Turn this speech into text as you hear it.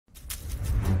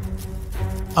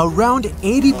Around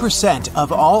 80%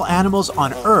 of all animals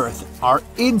on Earth are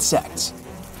insects.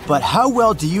 But how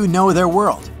well do you know their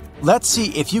world? Let's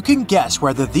see if you can guess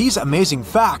whether these amazing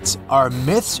facts are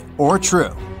myths or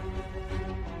true.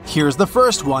 Here's the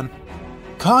first one.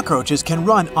 Cockroaches can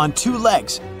run on 2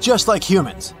 legs, just like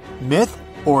humans. Myth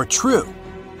or true?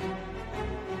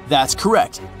 That's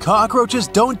correct. Cockroaches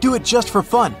don't do it just for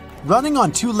fun. Running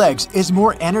on 2 legs is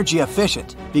more energy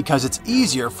efficient because it's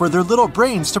easier for their little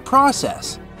brains to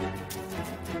process.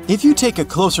 If you take a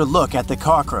closer look at the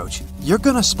cockroach, you're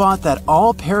gonna spot that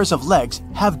all pairs of legs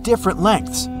have different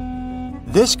lengths.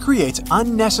 This creates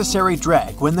unnecessary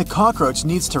drag when the cockroach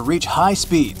needs to reach high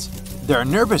speeds. Their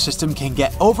nervous system can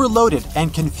get overloaded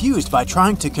and confused by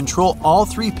trying to control all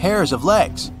 3 pairs of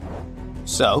legs.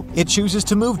 So, it chooses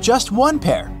to move just 1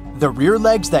 pair, the rear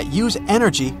legs that use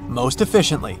energy most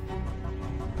efficiently.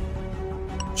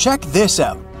 Check this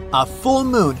out. A full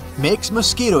moon makes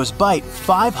mosquitoes bite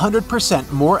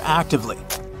 500% more actively.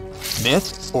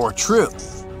 Myth or true?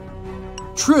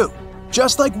 True.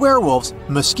 Just like werewolves,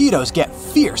 mosquitoes get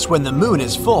fierce when the moon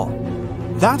is full.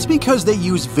 That's because they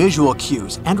use visual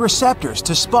cues and receptors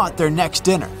to spot their next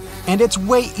dinner, and it's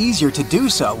way easier to do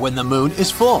so when the moon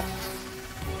is full.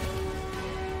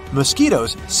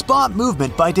 Mosquitoes spot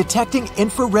movement by detecting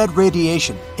infrared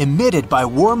radiation emitted by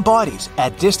warm bodies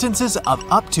at distances of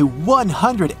up to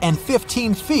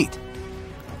 115 feet.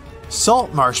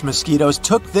 Salt marsh mosquitoes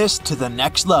took this to the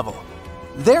next level.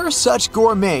 They're such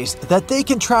gourmets that they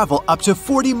can travel up to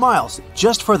 40 miles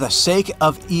just for the sake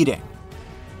of eating.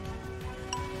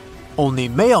 Only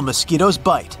male mosquitoes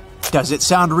bite. Does it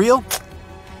sound real?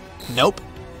 Nope.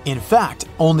 In fact,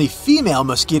 only female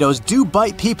mosquitoes do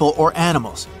bite people or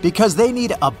animals because they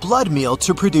need a blood meal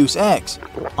to produce eggs.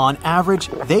 On average,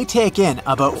 they take in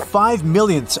about 5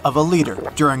 millionths of a liter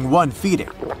during one feeding.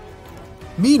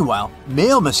 Meanwhile,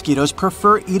 male mosquitoes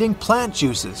prefer eating plant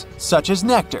juices, such as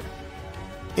nectar.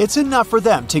 It's enough for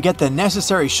them to get the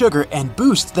necessary sugar and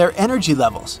boost their energy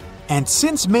levels. And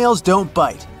since males don't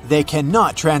bite, they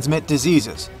cannot transmit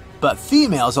diseases. But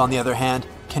females, on the other hand,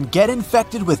 can get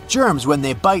infected with germs when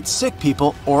they bite sick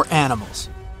people or animals.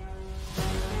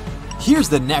 Here's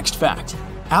the next fact.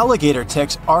 Alligator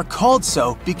ticks are called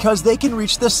so because they can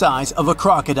reach the size of a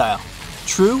crocodile.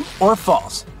 True or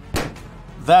false?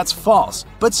 That's false,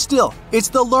 but still, it's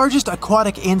the largest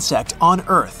aquatic insect on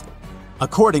Earth.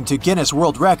 According to Guinness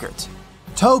World Records,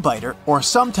 toe biter, or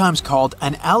sometimes called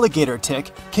an alligator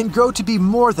tick, can grow to be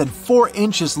more than 4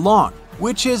 inches long,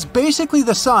 which is basically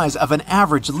the size of an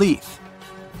average leaf.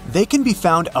 They can be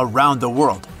found around the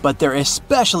world, but they're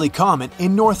especially common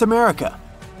in North America.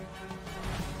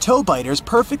 Toe biters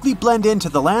perfectly blend into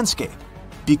the landscape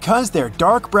because their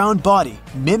dark brown body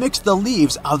mimics the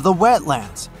leaves of the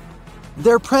wetlands.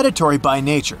 They're predatory by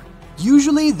nature.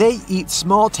 Usually they eat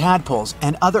small tadpoles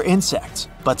and other insects,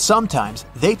 but sometimes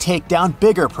they take down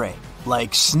bigger prey,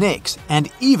 like snakes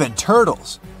and even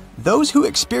turtles. Those who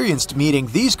experienced meeting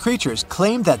these creatures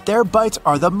claim that their bites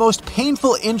are the most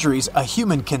painful injuries a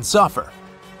human can suffer.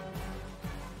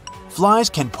 Flies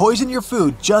can poison your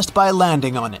food just by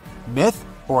landing on it. Myth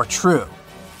or true?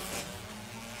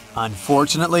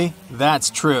 Unfortunately,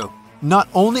 that's true. Not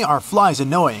only are flies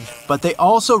annoying, but they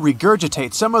also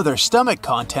regurgitate some of their stomach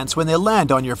contents when they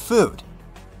land on your food.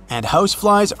 And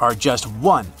houseflies are just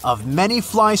one of many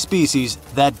fly species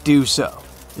that do so.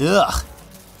 Ugh!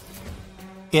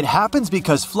 It happens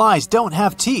because flies don't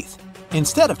have teeth.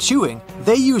 Instead of chewing,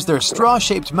 they use their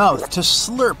straw-shaped mouth to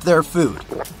slurp their food.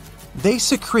 They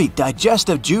secrete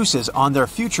digestive juices on their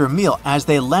future meal as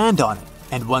they land on it,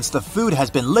 and once the food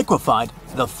has been liquefied,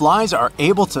 the flies are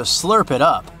able to slurp it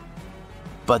up.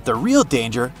 But the real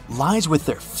danger lies with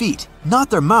their feet, not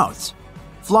their mouths.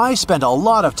 Flies spend a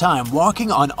lot of time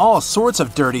walking on all sorts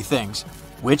of dirty things,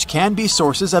 which can be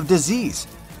sources of disease.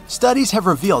 Studies have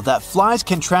revealed that flies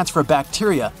can transfer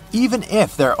bacteria even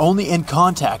if they're only in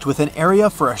contact with an area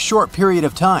for a short period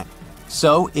of time.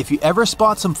 So, if you ever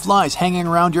spot some flies hanging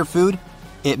around your food,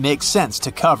 it makes sense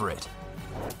to cover it.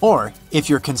 Or, if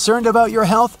you're concerned about your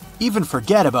health, even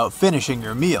forget about finishing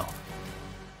your meal.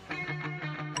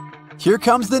 Here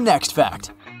comes the next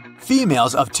fact.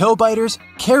 Females of toe biters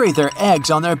carry their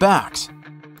eggs on their backs.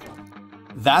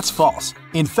 That's false.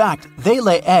 In fact, they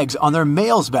lay eggs on their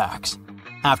males' backs.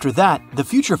 After that, the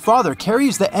future father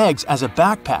carries the eggs as a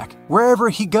backpack wherever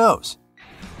he goes.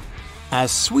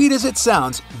 As sweet as it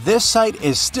sounds, this sight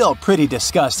is still pretty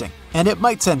disgusting, and it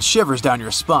might send shivers down your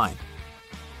spine.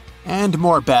 And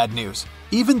more bad news.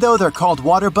 Even though they're called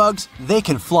water bugs, they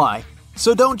can fly.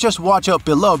 So don't just watch out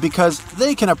below because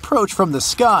they can approach from the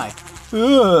sky.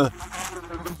 Ugh.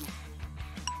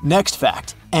 Next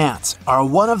fact. Ants are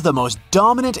one of the most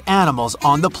dominant animals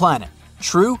on the planet.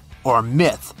 True or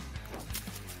myth?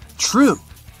 True.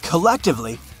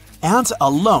 Collectively, ants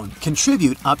alone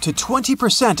contribute up to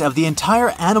 20% of the entire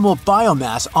animal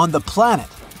biomass on the planet.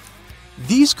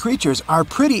 These creatures are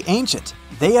pretty ancient.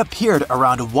 They appeared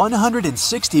around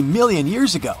 160 million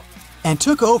years ago and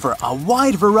took over a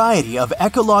wide variety of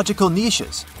ecological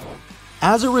niches.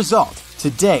 As a result,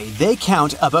 today they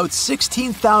count about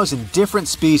 16,000 different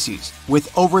species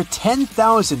with over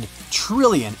 10,000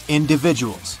 trillion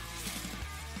individuals.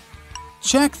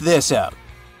 Check this out.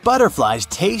 Butterflies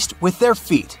taste with their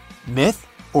feet. Myth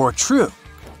or true?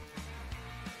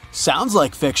 Sounds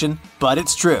like fiction, but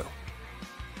it's true.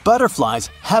 Butterflies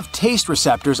have taste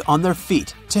receptors on their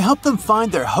feet to help them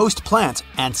find their host plants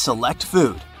and select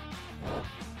food.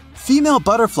 Female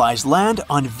butterflies land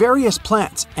on various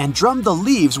plants and drum the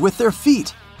leaves with their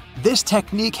feet. This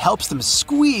technique helps them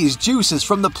squeeze juices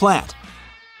from the plant.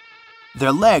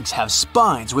 Their legs have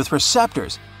spines with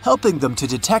receptors, helping them to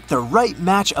detect the right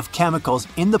match of chemicals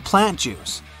in the plant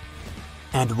juice.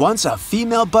 And once a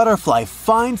female butterfly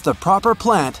finds the proper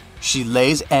plant, she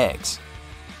lays eggs.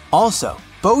 Also,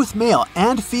 both male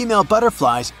and female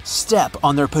butterflies step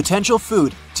on their potential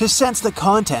food to sense the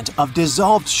content of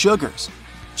dissolved sugars.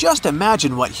 Just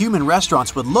imagine what human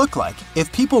restaurants would look like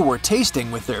if people were tasting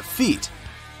with their feet.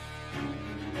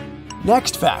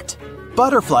 Next fact: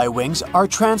 butterfly wings are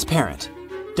transparent.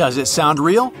 Does it sound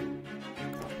real?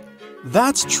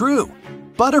 That's true.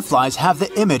 Butterflies have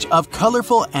the image of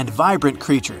colorful and vibrant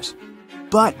creatures.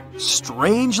 But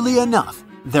strangely enough,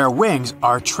 their wings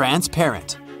are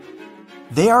transparent.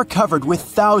 They are covered with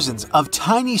thousands of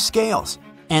tiny scales,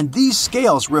 and these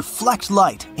scales reflect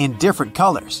light in different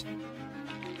colors.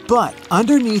 But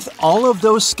underneath all of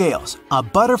those scales, a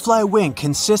butterfly wing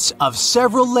consists of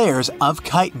several layers of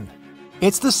chitin.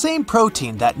 It's the same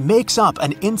protein that makes up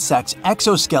an insect's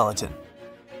exoskeleton.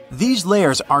 These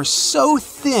layers are so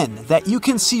thin that you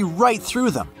can see right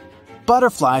through them.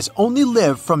 Butterflies only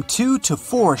live from 2 to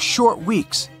 4 short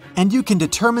weeks, and you can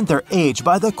determine their age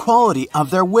by the quality of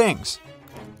their wings.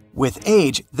 With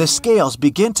age, the scales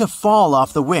begin to fall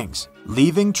off the wings,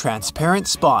 leaving transparent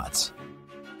spots.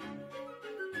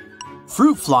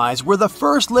 Fruit flies were the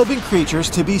first living creatures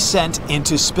to be sent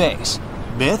into space.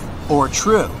 Myth or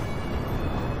true?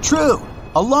 True!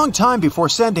 A long time before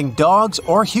sending dogs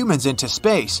or humans into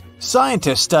space,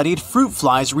 scientists studied fruit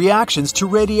flies' reactions to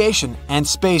radiation and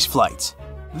space flights.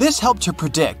 This helped to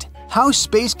predict how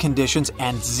space conditions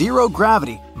and zero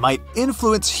gravity might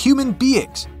influence human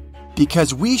beings,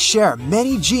 because we share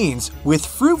many genes with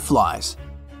fruit flies.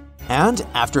 And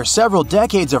after several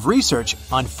decades of research,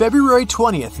 on February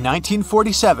 20th,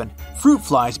 1947, fruit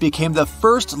flies became the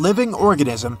first living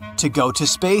organism to go to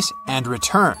space and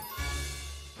return.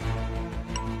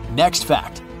 Next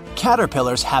fact: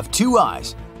 caterpillars have 2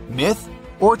 eyes. Myth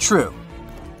or true?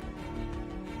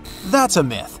 That's a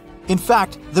myth. In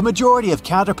fact, the majority of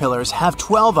caterpillars have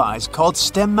 12 eyes called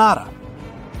stemmata.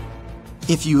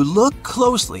 If you look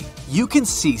closely, you can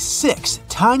see 6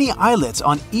 tiny eyelets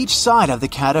on each side of the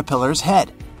caterpillar's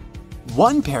head.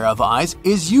 One pair of eyes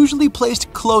is usually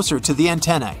placed closer to the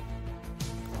antennae.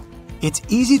 It's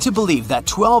easy to believe that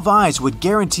 12 eyes would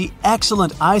guarantee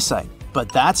excellent eyesight, but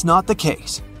that's not the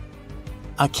case.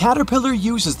 A caterpillar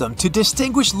uses them to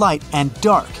distinguish light and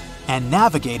dark and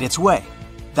navigate its way.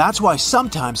 That's why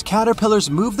sometimes caterpillars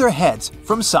move their heads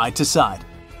from side to side.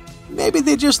 Maybe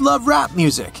they just love rap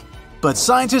music. But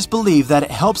scientists believe that it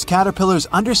helps caterpillars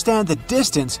understand the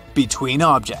distance between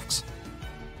objects.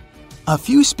 A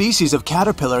few species of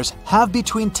caterpillars have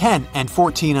between 10 and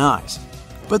 14 eyes,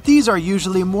 but these are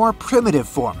usually more primitive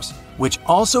forms, which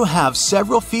also have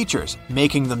several features,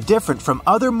 making them different from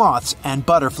other moths and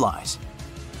butterflies.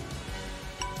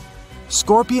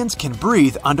 Scorpions can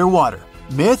breathe underwater.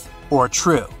 Myth or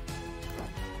true?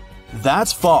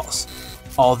 That's false.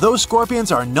 Although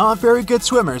scorpions are not very good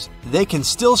swimmers, they can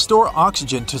still store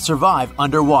oxygen to survive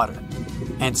underwater.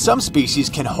 And some species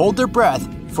can hold their breath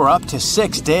for up to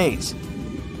 6 days.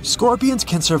 Scorpions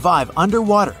can survive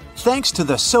underwater thanks to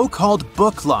the so-called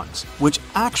book lungs, which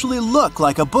actually look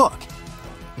like a book.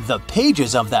 The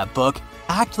pages of that book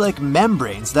act like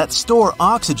membranes that store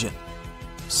oxygen.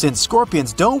 Since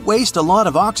scorpions don't waste a lot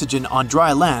of oxygen on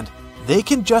dry land, they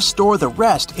can just store the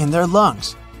rest in their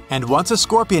lungs. And once a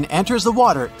scorpion enters the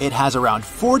water, it has around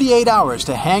 48 hours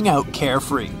to hang out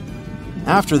carefree.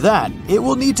 After that, it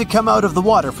will need to come out of the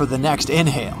water for the next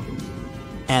inhale.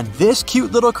 And this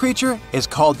cute little creature is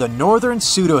called the northern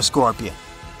pseudoscorpion.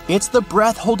 It's the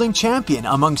breath-holding champion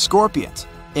among scorpions.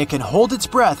 It can hold its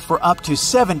breath for up to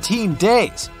 17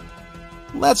 days.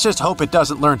 Let's just hope it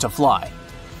doesn't learn to fly.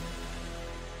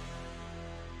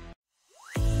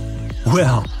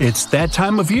 Well, it's that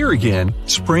time of year again,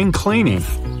 spring cleaning.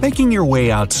 Making your way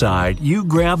outside, you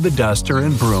grab the duster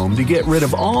and broom to get rid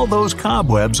of all those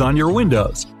cobwebs on your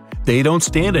windows. They don't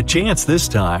stand a chance this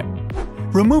time.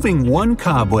 Removing one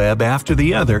cobweb after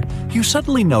the other, you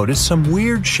suddenly notice some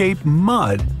weird-shaped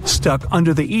mud stuck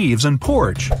under the eaves and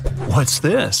porch. What's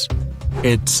this?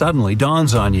 It suddenly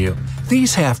dawns on you.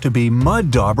 These have to be mud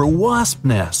dauber wasp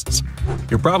nests.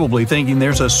 You're probably thinking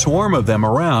there's a swarm of them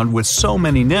around with so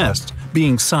many nests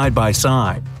being side by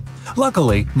side.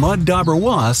 Luckily, mud dauber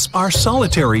wasps are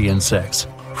solitary insects.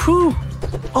 Whew!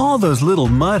 All those little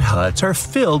mud huts are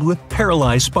filled with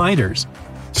paralyzed spiders.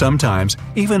 Sometimes,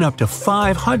 even up to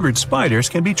 500 spiders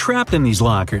can be trapped in these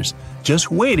lockers,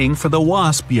 just waiting for the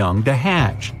wasp young to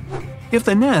hatch. If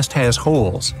the nest has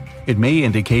holes, it may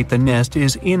indicate the nest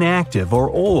is inactive or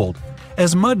old,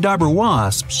 as mud dauber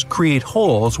wasps create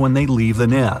holes when they leave the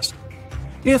nest.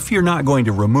 If you're not going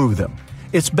to remove them,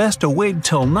 it's best to wait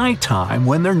until nighttime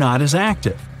when they're not as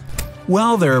active.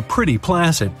 While they're pretty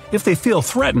placid, if they feel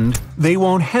threatened, they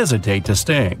won't hesitate to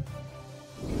sting.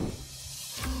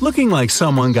 Looking like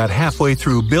someone got halfway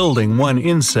through building one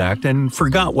insect and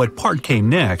forgot what part came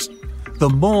next, the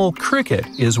mole cricket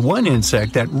is one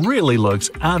insect that really looks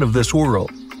out of this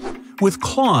world. With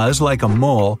claws like a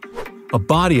mole, a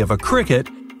body of a cricket,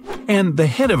 and the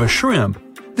head of a shrimp,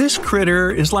 this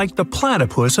critter is like the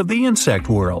platypus of the insect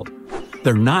world.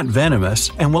 They're not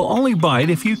venomous and will only bite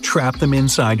if you trap them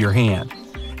inside your hand.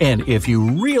 And if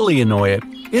you really annoy it,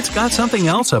 it's got something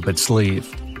else up its sleeve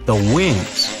 – the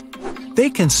wings. They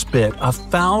can spit a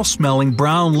foul-smelling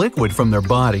brown liquid from their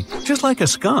body, just like a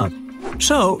skunk.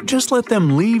 So just let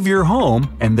them leave your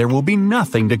home and there will be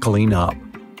nothing to clean up.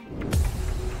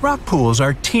 Rock pools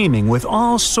are teeming with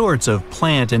all sorts of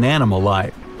plant and animal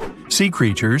life. Sea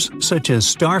creatures such as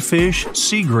starfish,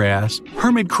 seagrass,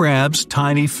 hermit crabs,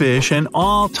 tiny fish, and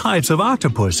all types of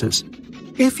octopuses.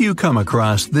 If you come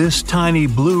across this tiny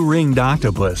blue-ringed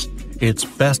octopus, it's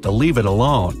best to leave it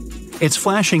alone. It's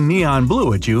flashing neon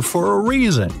blue at you for a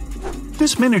reason.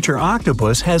 This miniature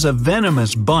octopus has a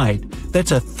venomous bite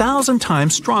that's 1,000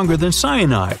 times stronger than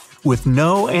cyanide, with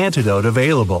no antidote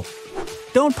available.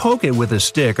 Don't poke it with a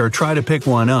stick or try to pick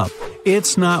one up.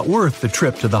 It's not worth the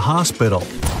trip to the hospital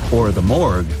or the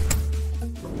morgue.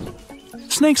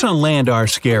 Snakes on land are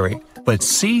scary, but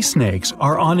sea snakes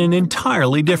are on an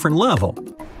entirely different level.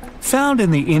 Found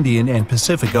in the Indian and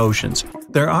Pacific Oceans,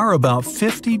 there are about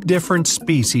 50 different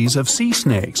species of sea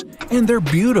snakes, and they're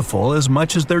beautiful as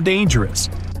much as they're dangerous.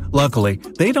 Luckily,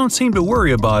 they don't seem to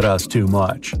worry about us too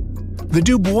much. The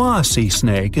Dubois sea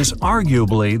snake is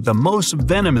arguably the most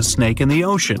venomous snake in the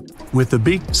ocean, with the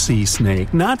big sea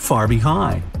snake not far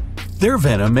behind. Their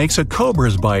venom makes a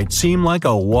cobra's bite seem like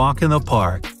a walk in the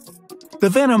park. The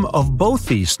venom of both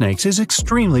these snakes is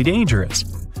extremely dangerous.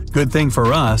 Good thing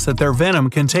for us that their venom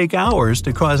can take hours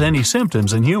to cause any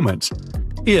symptoms in humans.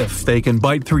 If they can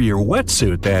bite through your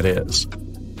wetsuit, that is.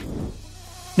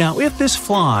 Now, if this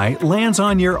fly lands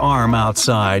on your arm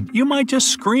outside, you might just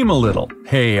scream a little.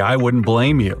 Hey, I wouldn't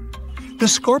blame you. The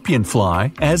scorpion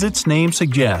fly, as its name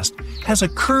suggests, has a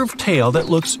curved tail that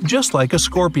looks just like a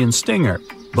scorpion stinger.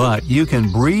 But you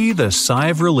can breathe a sigh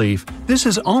of relief. This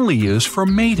is only used for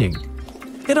mating.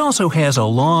 It also has a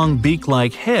long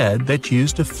beak-like head that's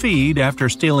used to feed after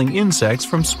stealing insects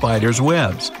from spiders'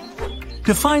 webs.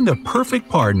 To find the perfect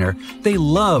partner, they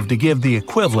love to give the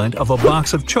equivalent of a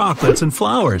box of chocolates and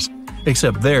flowers,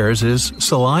 except theirs is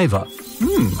saliva.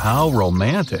 How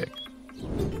romantic.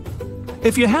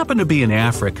 If you happen to be in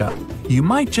Africa, you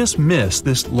might just miss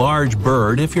this large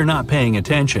bird if you're not paying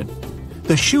attention.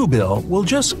 The shoebill will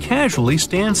just casually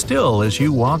stand still as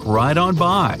you walk right on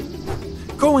by.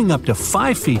 Growing up to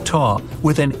 5 feet tall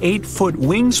with an 8-foot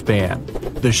wingspan,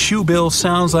 the shoebill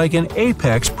sounds like an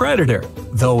apex predator,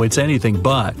 though it's anything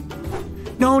but.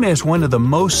 Known as one of the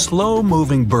most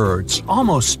slow-moving birds,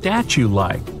 almost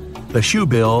statue-like, the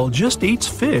shoebill just eats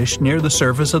fish near the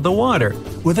surface of the water,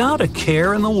 without a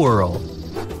care in the world.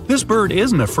 This bird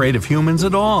isn't afraid of humans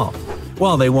at all.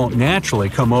 While they won't naturally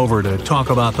come over to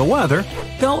talk about the weather,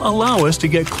 they'll allow us to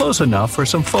get close enough for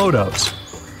some photos.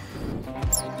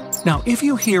 Now, if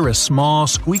you hear a small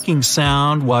squeaking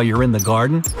sound while you're in the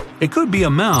garden, it could be a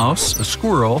mouse, a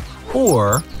squirrel,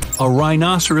 or a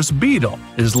rhinoceros beetle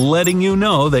is letting you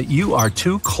know that you are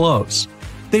too close.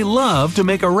 They love to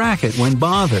make a racket when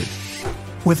bothered.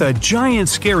 With a giant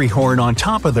scary horn on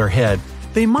top of their head,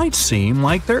 they might seem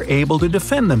like they're able to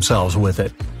defend themselves with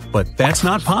it, but that's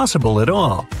not possible at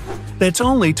all. That's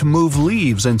only to move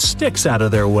leaves and sticks out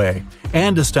of their way,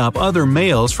 and to stop other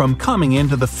males from coming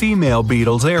into the female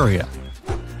beetle's area.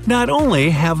 Not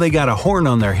only have they got a horn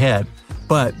on their head,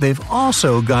 But they've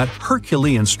also got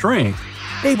Herculean strength,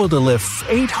 able to lift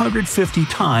 850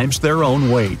 times their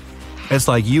own weight. It's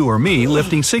like you or me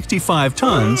lifting 65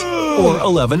 tons or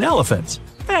 11 elephants.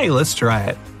 Hey, let's try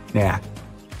it. Nah.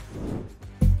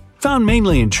 Found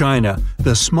mainly in China,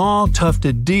 the small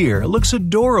tufted deer looks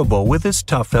adorable with its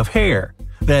tuft of hair.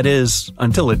 That is,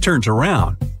 until it turns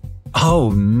around.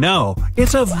 Oh no,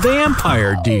 it's a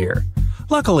vampire deer!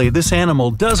 Luckily, this animal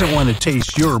doesn't want to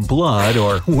taste your blood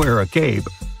or wear a cape.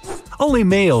 Only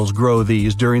males grow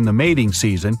these during the mating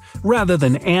season rather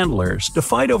than antlers to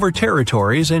fight over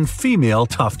territories in female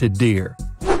tufted deer.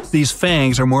 These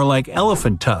fangs are more like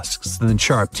elephant tusks than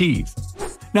sharp teeth.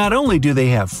 Not only do they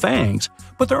have fangs,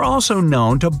 but they're also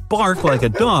known to bark like a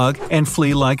dog and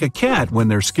flee like a cat when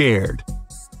they're scared.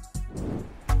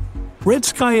 Red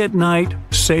sky at night,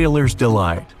 sailor's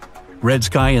delight. Red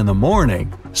sky in the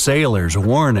morning, sailor's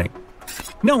warning.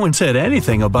 No one said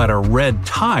anything about a red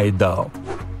tide, though.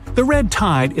 The red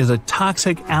tide is a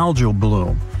toxic algal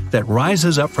bloom that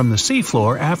rises up from the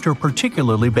seafloor after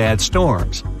particularly bad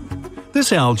storms.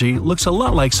 This algae looks a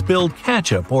lot like spilled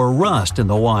ketchup or rust in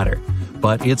the water,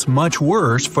 but it's much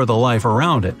worse for the life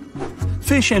around it.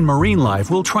 Fish and marine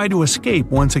life will try to escape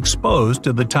once exposed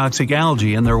to the toxic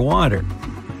algae in their water.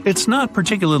 It's not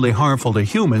particularly harmful to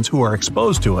humans who are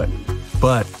exposed to it,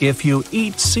 but if you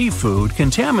eat seafood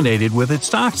contaminated with its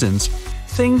toxins,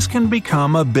 things can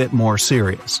become a bit more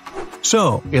serious.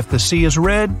 So, if the sea is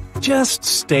red, just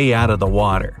stay out of the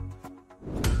water.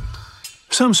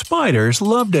 Some spiders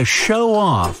love to show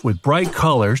off with bright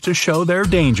colors to show they're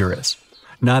dangerous.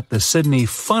 Not the Sydney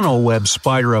funnel web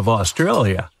spider of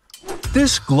Australia.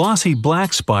 This glossy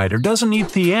black spider doesn't need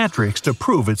theatrics to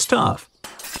prove it's tough.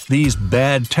 These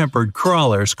bad-tempered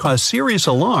crawlers cause serious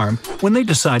alarm when they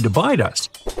decide to bite us.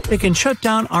 It can shut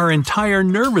down our entire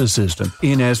nervous system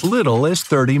in as little as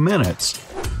 30 minutes.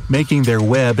 Making their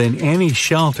web in any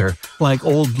shelter, like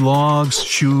old logs,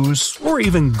 shoes, or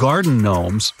even garden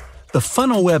gnomes, the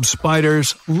funnel web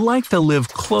spiders like to live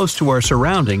close to our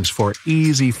surroundings for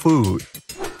easy food.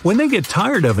 When they get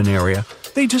tired of an area,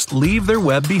 they just leave their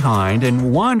web behind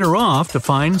and wander off to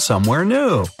find somewhere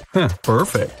new.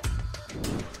 Perfect.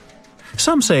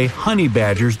 Some say honey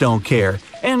badgers don't care,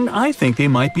 and I think they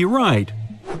might be right.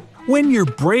 When you're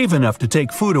brave enough to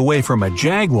take food away from a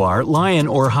jaguar, lion,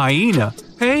 or hyena,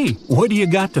 hey, what do you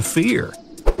got to fear?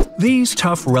 These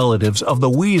tough relatives of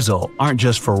the weasel aren't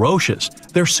just ferocious,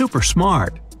 they're super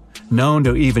smart. Known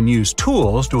to even use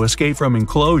tools to escape from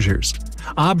enclosures.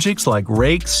 Objects like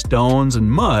rakes, stones, and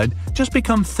mud just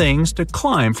become things to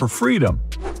climb for freedom.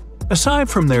 Aside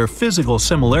from their physical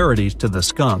similarities to the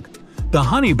skunk, the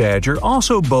honey badger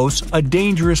also boasts a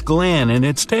dangerous gland in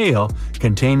its tail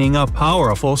containing a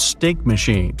powerful stink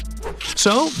machine.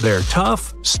 So they're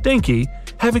tough, stinky,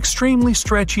 have extremely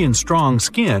stretchy and strong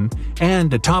skin, and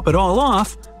to top it all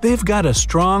off, they've got a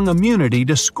strong immunity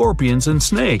to scorpions and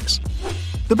snakes.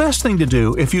 The best thing to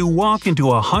do if you walk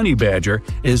into a honey badger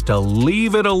is to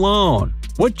leave it alone.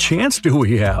 What chance do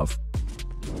we have?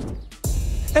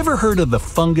 Ever heard of the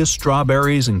fungus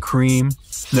strawberries and cream?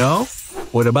 No?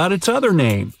 What about its other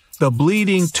name, the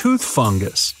bleeding tooth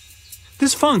fungus?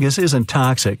 This fungus isn't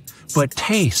toxic, but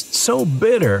tastes so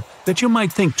bitter that you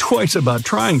might think twice about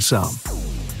trying some.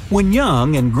 When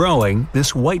young and growing,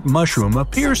 this white mushroom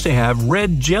appears to have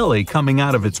red jelly coming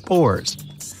out of its pores.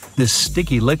 This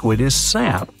sticky liquid is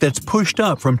sap that's pushed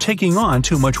up from taking on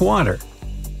too much water.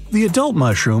 The adult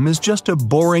mushroom is just a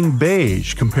boring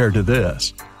beige compared to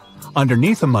this.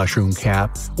 Underneath the mushroom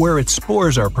cap, where its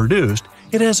spores are produced,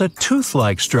 it has a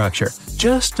tooth-like structure,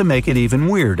 just to make it even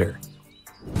weirder.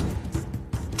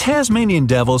 Tasmanian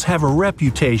devils have a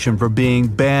reputation for being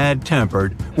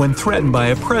bad-tempered when threatened by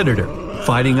a predator,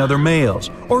 fighting other males,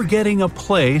 or getting a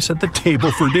place at the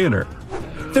table for dinner.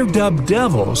 They're dubbed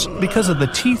devils because of the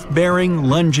teeth-baring,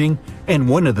 lunging, and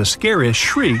one of the scariest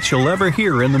shrieks you'll ever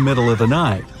hear in the middle of the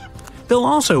night. They'll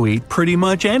also eat pretty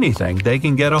much anything they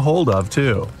can get a hold of,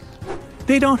 too.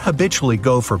 They don't habitually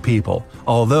go for people,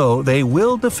 although they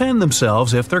will defend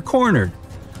themselves if they're cornered.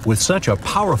 With such a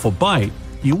powerful bite,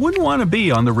 you wouldn't want to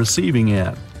be on the receiving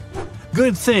end.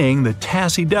 Good thing the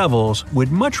Tassie devils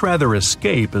would much rather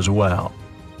escape as well.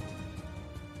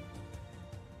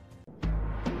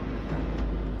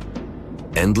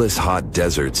 Endless hot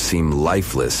deserts seem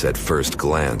lifeless at first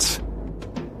glance.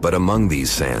 But among these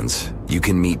sands, you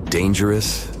can meet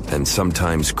dangerous and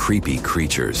sometimes creepy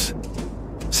creatures.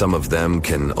 Some of them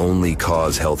can only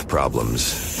cause health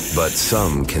problems, but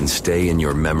some can stay in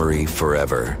your memory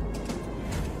forever.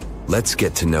 Let's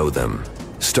get to know them,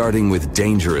 starting with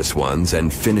dangerous ones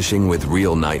and finishing with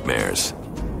real nightmares.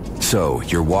 So,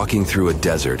 you're walking through a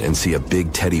desert and see a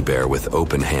big teddy bear with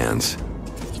open hands.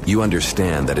 You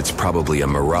understand that it's probably a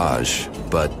mirage,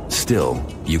 but still,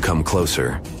 you come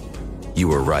closer. You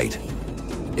were right.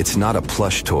 It's not a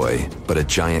plush toy, but a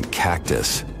giant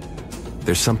cactus.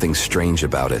 There's something strange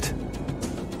about it.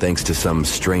 Thanks to some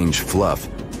strange fluff,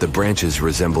 the branches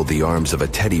resemble the arms of a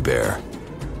teddy bear.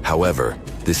 However,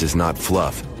 this is not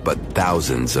fluff, but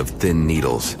thousands of thin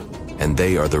needles, and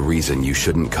they are the reason you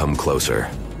shouldn't come closer.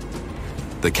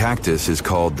 The cactus is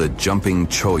called the jumping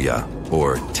cholla,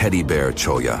 or teddy bear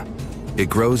cholla. It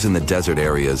grows in the desert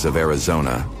areas of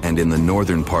Arizona and in the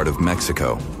northern part of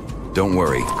Mexico. Don't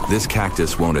worry, this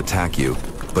cactus won't attack you,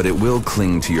 but it will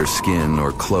cling to your skin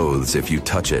or clothes if you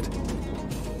touch it.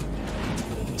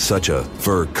 Such a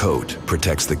fur coat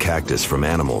protects the cactus from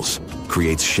animals,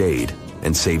 creates shade,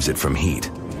 and saves it from heat.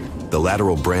 The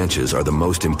lateral branches are the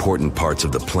most important parts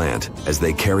of the plant as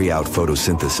they carry out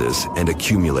photosynthesis and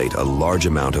accumulate a large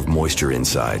amount of moisture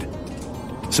inside.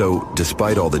 So,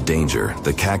 despite all the danger,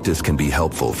 the cactus can be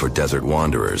helpful for desert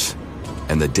wanderers.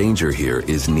 And the danger here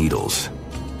is needles.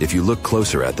 If you look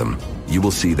closer at them, you will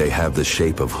see they have the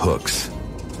shape of hooks.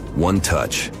 One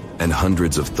touch, and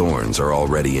hundreds of thorns are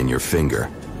already in your finger.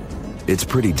 It's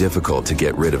pretty difficult to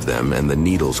get rid of them, and the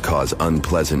needles cause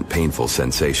unpleasant, painful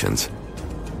sensations.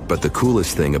 But the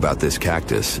coolest thing about this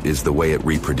cactus is the way it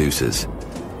reproduces.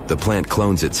 The plant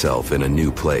clones itself in a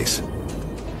new place.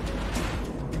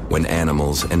 When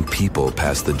animals and people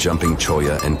pass the jumping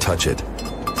cholla and touch it,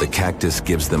 the cactus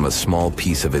gives them a small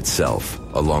piece of itself,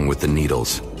 along with the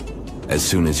needles. As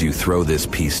soon as you throw this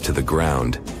piece to the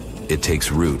ground, it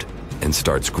takes root and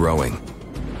starts growing.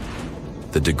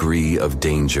 The degree of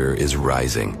danger is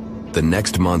rising. The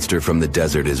next monster from the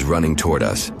desert is running toward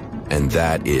us, and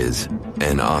that is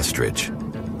an ostrich.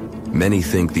 Many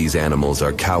think these animals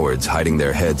are cowards hiding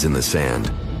their heads in the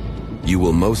sand. You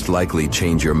will most likely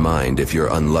change your mind if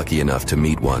you're unlucky enough to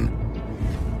meet one.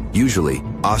 Usually,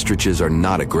 ostriches are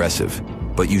not aggressive,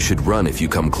 but you should run if you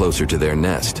come closer to their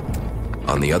nest.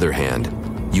 On the other hand,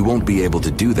 you won't be able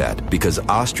to do that because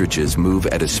ostriches move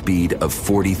at a speed of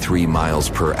 43 miles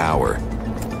per hour.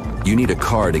 You need a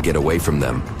car to get away from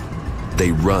them.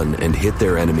 They run and hit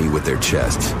their enemy with their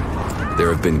chests. There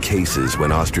have been cases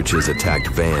when ostriches attacked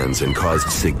vans and caused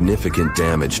significant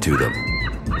damage to them.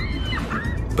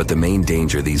 But the main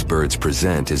danger these birds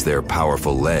present is their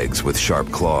powerful legs with sharp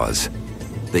claws.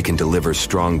 They can deliver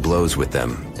strong blows with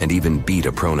them and even beat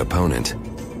a prone opponent.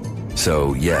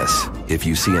 So yes, if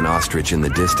you see an ostrich in the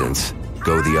distance,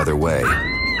 go the other way.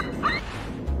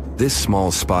 This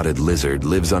small spotted lizard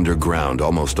lives underground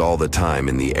almost all the time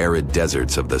in the arid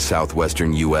deserts of the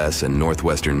southwestern US and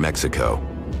northwestern Mexico.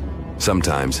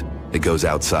 Sometimes it goes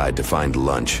outside to find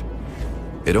lunch.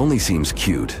 It only seems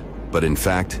cute, but in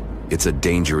fact, it's a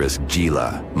dangerous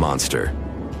Gila monster.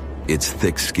 Its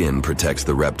thick skin protects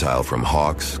the reptile from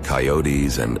hawks,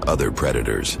 coyotes, and other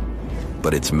predators.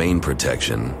 But its main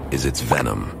protection is its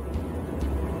venom.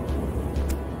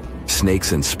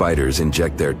 Snakes and spiders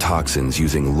inject their toxins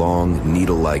using long,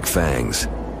 needle-like fangs.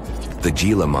 The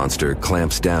Gila monster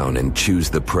clamps down and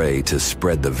chews the prey to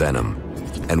spread the venom.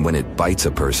 And when it bites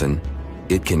a person,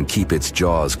 it can keep its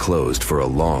jaws closed for a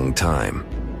long time.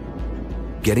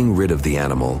 Getting rid of the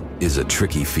animal is a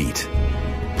tricky feat.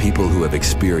 People who have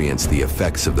experienced the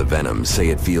effects of the venom say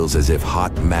it feels as if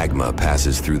hot magma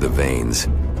passes through the veins.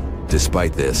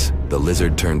 Despite this, the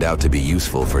lizard turned out to be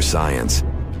useful for science.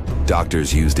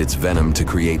 Doctors used its venom to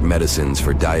create medicines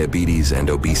for diabetes and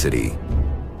obesity.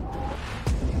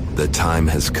 The time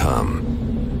has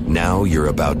come. Now you're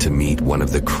about to meet one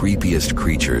of the creepiest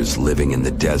creatures living in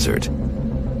the desert.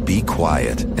 Be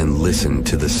quiet and listen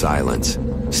to the silence.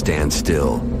 Stand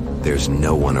still. There's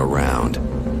no one around.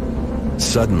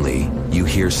 Suddenly, you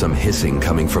hear some hissing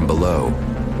coming from below.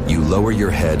 You lower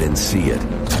your head and see it.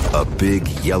 A big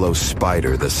yellow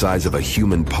spider the size of a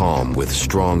human palm with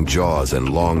strong jaws and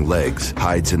long legs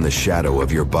hides in the shadow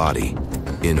of your body.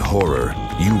 In horror,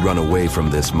 you run away from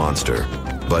this monster,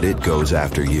 but it goes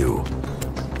after you.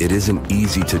 It isn't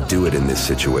easy to do it in this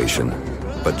situation,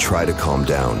 but try to calm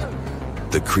down.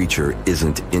 The creature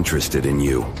isn't interested in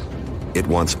you. It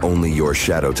wants only your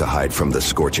shadow to hide from the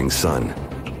scorching sun.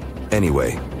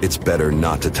 Anyway, it's better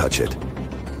not to touch it.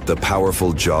 The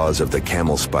powerful jaws of the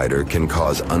camel spider can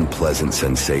cause unpleasant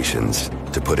sensations,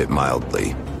 to put it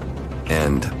mildly.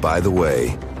 And, by the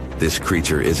way, this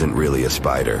creature isn't really a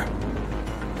spider.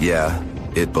 Yeah,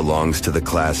 it belongs to the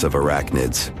class of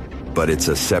arachnids, but it's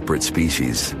a separate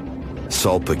species,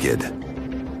 Sulpagid.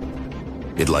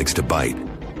 It likes to bite.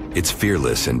 It's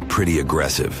fearless and pretty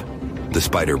aggressive. The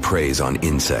spider preys on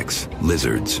insects,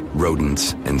 lizards,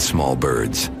 rodents, and small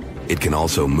birds. It can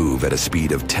also move at a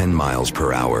speed of 10 miles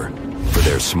per hour. For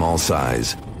their small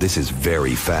size, this is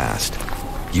very fast.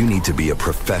 You need to be a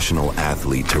professional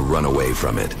athlete to run away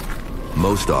from it.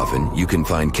 Most often, you can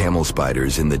find camel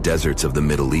spiders in the deserts of the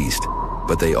Middle East,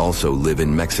 but they also live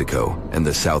in Mexico and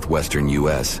the southwestern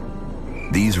US.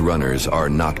 These runners are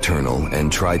nocturnal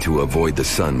and try to avoid the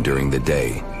sun during the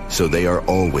day, so they are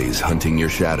always hunting your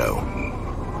shadow.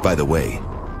 By the way,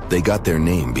 they got their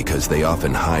name because they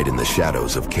often hide in the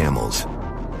shadows of camels.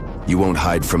 You won't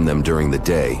hide from them during the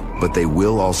day, but they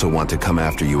will also want to come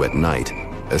after you at night,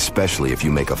 especially if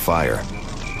you make a fire.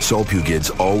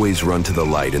 Solpugids always run to the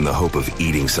light in the hope of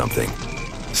eating something.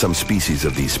 Some species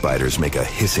of these spiders make a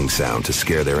hissing sound to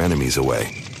scare their enemies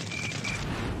away.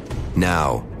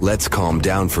 Now, let's calm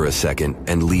down for a second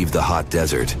and leave the hot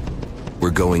desert.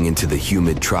 We're going into the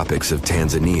humid tropics of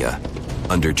Tanzania.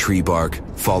 Under tree bark,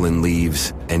 fallen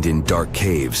leaves, and in dark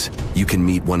caves, you can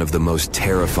meet one of the most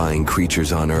terrifying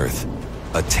creatures on Earth,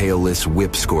 a tailless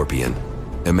whip scorpion.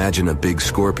 Imagine a big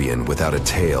scorpion without a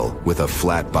tail, with a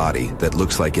flat body that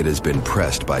looks like it has been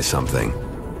pressed by something.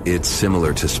 It's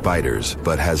similar to spiders,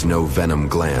 but has no venom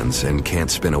glands and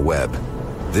can't spin a web.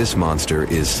 This monster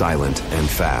is silent and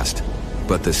fast,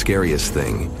 but the scariest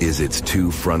thing is its 2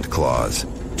 front claws,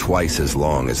 twice as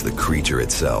long as the creature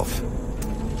itself.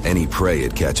 Any prey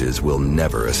it catches will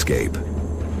never escape.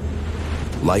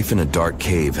 Life in a dark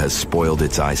cave has spoiled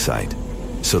its eyesight,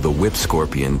 so the whip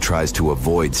scorpion tries to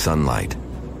avoid sunlight.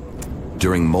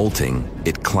 During molting,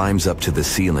 it climbs up to the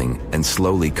ceiling and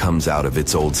slowly comes out of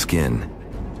its old skin.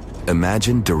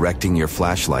 Imagine directing your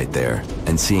flashlight there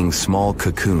and seeing small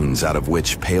cocoons out of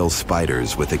which pale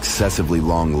spiders with excessively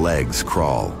long legs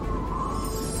crawl.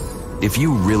 If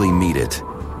you really meet it,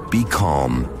 be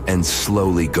calm and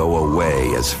slowly go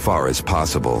away as far as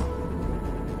possible.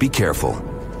 Be careful.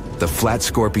 The flat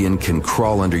scorpion can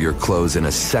crawl under your clothes in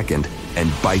a second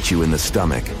and bite you in the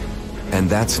stomach. And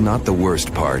that's not the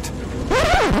worst part.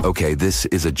 Okay, this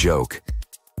is a joke.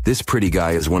 This pretty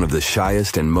guy is one of the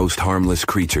shyest and most harmless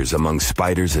creatures among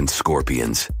spiders and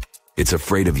scorpions. It's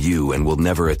afraid of you and will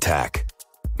never attack.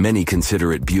 Many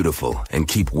consider it beautiful and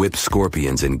keep whip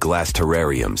scorpions in glass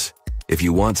terrariums. If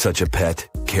you want such a pet,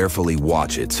 carefully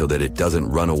watch it so that it doesn't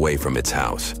run away from its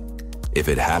house. If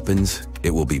it happens,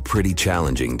 it will be pretty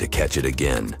challenging to catch it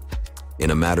again.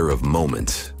 In a matter of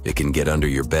moments, it can get under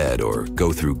your bed or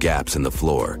go through gaps in the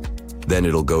floor. Then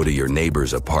it'll go to your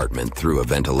neighbor's apartment through a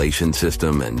ventilation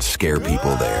system and scare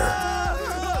people there.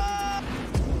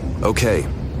 Okay,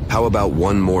 how about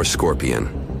one more scorpion?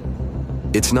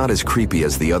 It's not as creepy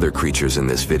as the other creatures in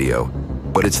this video,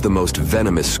 but it's the most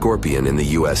venomous scorpion in the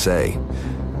USA.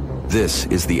 This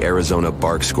is the Arizona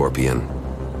bark scorpion.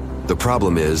 The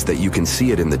problem is that you can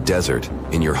see it in the desert,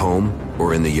 in your home,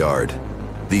 or in the yard.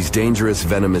 These dangerous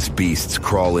venomous beasts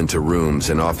crawl into rooms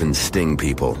and often sting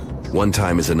people. One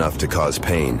time is enough to cause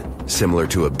pain, similar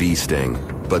to a bee sting,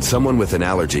 but someone with an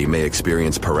allergy may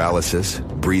experience paralysis,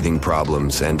 breathing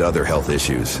problems, and other health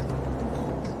issues.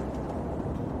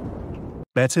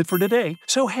 That's it for today.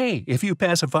 So hey, if you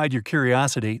pacified your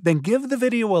curiosity, then give the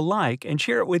video a like and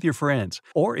share it with your friends.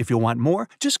 Or if you want more,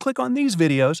 just click on these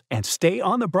videos and stay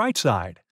on the bright side.